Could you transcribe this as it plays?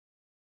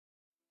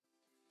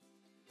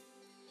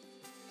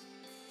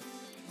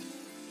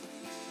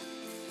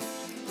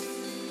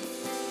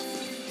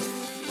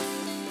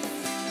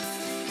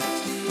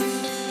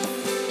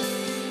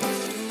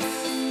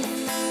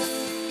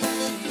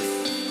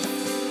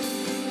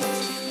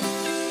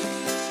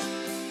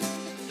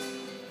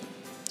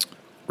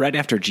right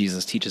after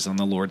Jesus teaches on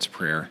the Lord's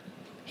Prayer,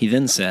 he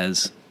then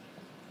says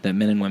that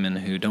men and women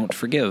who don't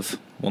forgive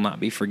will not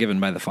be forgiven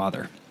by the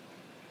Father.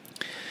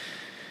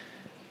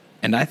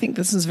 And I think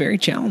this is very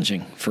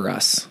challenging for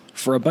us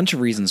for a bunch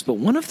of reasons, but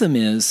one of them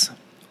is,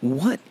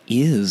 what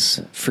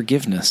is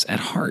forgiveness at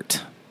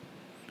heart?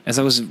 As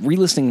I was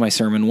re-listening to my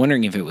sermon,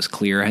 wondering if it was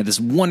clear, I had this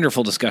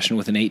wonderful discussion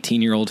with an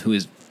 18-year-old who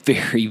is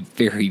very,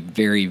 very,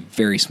 very,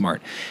 very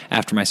smart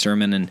after my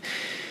sermon, and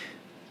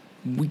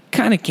we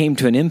kind of came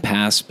to an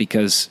impasse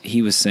because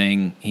he was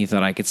saying he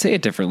thought I could say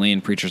it differently,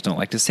 and preachers don't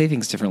like to say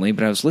things differently,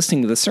 but I was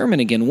listening to the sermon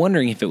again,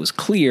 wondering if it was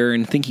clear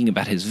and thinking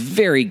about his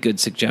very good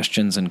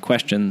suggestions and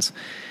questions,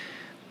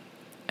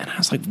 and I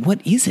was like,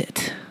 what is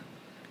it?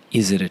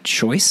 Is it a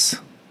choice?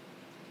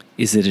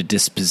 Is it a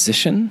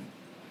disposition?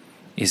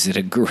 Is it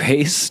a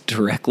grace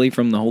directly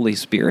from the Holy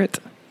Spirit?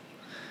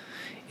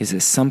 Is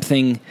it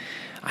something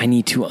I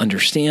need to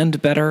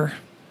understand better?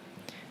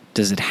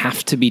 Does it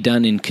have to be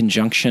done in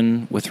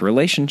conjunction with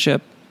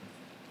relationship?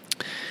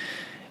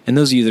 And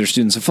those of you that are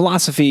students of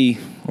philosophy,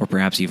 or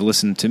perhaps you've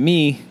listened to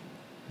me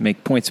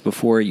make points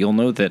before, you'll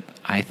know that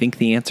I think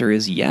the answer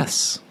is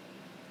yes.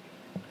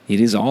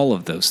 It is all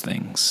of those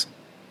things.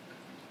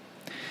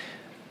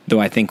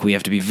 Though I think we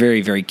have to be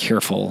very, very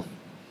careful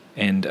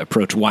and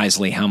approach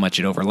wisely how much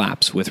it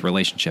overlaps with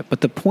relationship.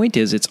 But the point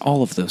is, it's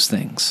all of those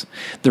things.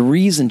 The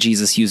reason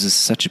Jesus uses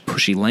such a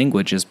pushy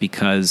language is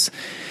because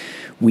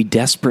we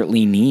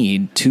desperately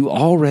need to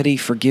already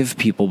forgive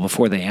people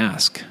before they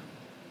ask.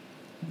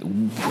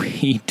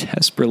 We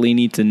desperately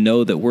need to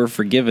know that we're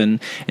forgiven,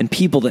 and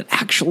people that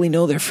actually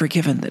know they're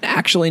forgiven, that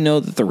actually know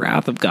that the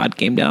wrath of God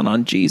came down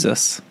on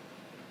Jesus,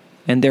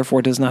 and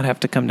therefore does not have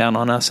to come down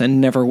on us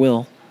and never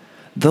will.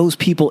 Those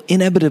people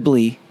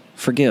inevitably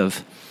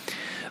forgive.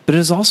 But it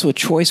is also a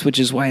choice, which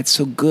is why it's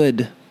so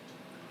good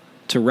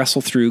to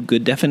wrestle through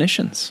good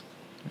definitions.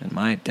 And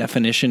my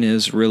definition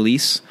is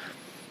release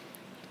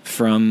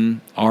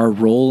from our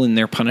role in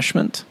their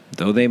punishment,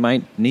 though they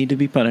might need to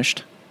be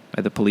punished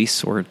by the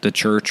police or the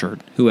church or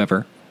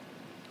whoever.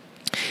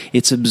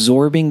 It's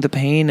absorbing the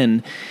pain,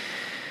 and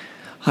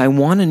I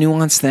want to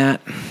nuance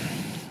that,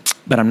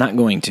 but I'm not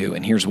going to,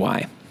 and here's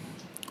why.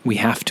 We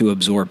have to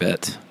absorb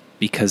it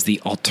because the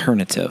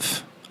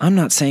alternative, I'm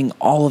not saying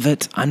all of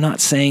it. I'm not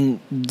saying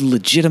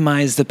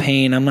legitimize the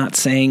pain. I'm not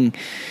saying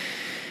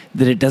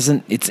that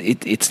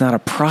it's not a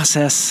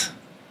process,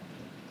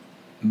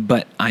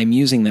 but I'm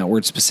using that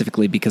word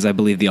specifically because I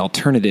believe the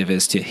alternative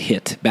is to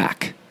hit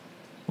back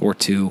or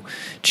to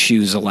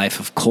choose a life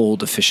of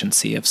cold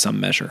efficiency of some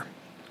measure.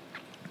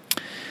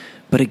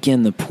 But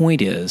again, the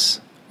point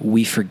is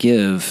we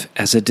forgive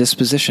as a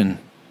disposition.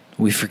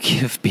 We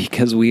forgive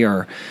because we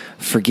are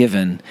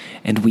forgiven,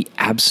 and we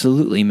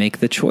absolutely make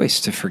the choice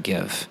to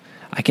forgive.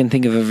 I can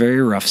think of a very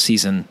rough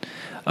season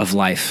of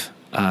life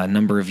a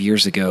number of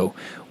years ago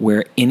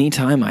where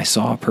anytime I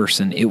saw a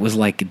person, it was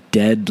like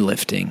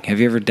deadlifting. Have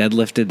you ever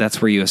deadlifted?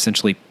 That's where you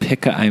essentially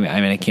pick up.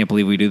 I can't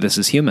believe we do this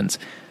as humans.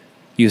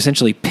 You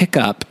essentially pick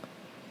up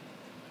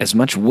as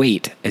much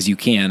weight as you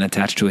can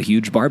attached to a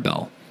huge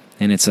barbell,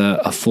 and it's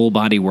a full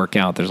body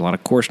workout. There's a lot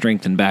of core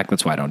strength and back.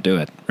 That's why I don't do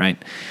it,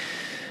 right?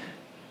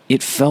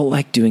 It felt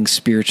like doing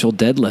spiritual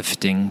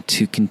deadlifting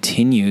to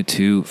continue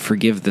to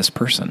forgive this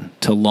person,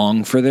 to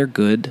long for their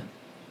good,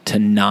 to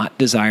not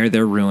desire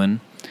their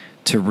ruin,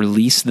 to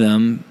release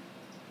them,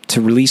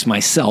 to release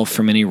myself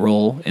from any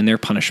role in their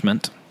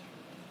punishment.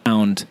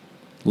 Sound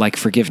like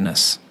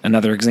forgiveness.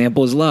 Another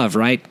example is love,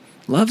 right?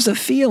 Love's a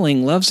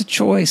feeling, love's a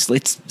choice.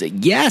 It's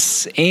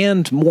yes,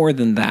 and more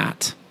than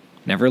that.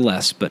 Never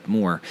less, but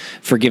more.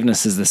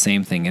 Forgiveness is the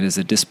same thing. It is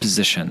a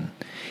disposition.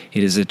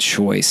 It is a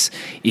choice.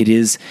 It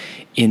is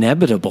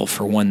inevitable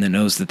for one that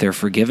knows that they're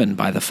forgiven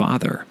by the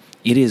Father.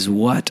 It is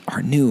what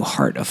our new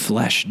heart of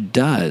flesh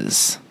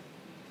does.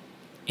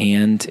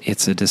 And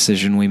it's a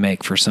decision we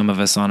make for some of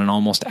us on an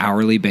almost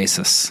hourly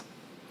basis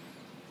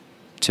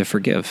to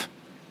forgive.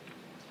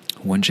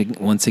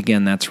 Once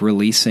again, that's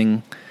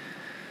releasing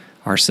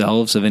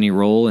ourselves of any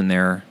role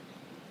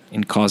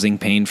in causing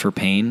pain for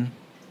pain.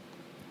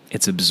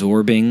 It's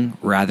absorbing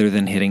rather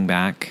than hitting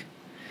back.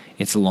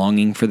 It's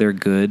longing for their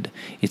good.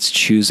 It's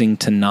choosing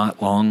to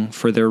not long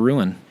for their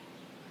ruin.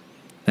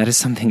 That is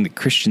something that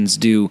Christians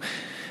do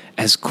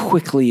as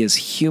quickly as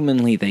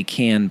humanly they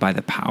can by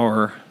the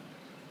power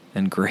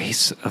and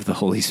grace of the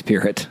Holy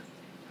Spirit.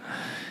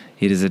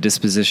 It is a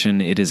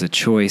disposition. It is a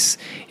choice.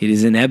 It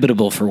is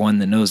inevitable for one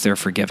that knows they're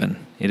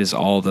forgiven. It is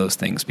all those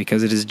things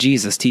because it is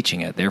Jesus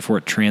teaching it. Therefore,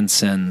 it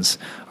transcends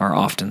our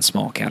often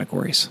small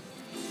categories.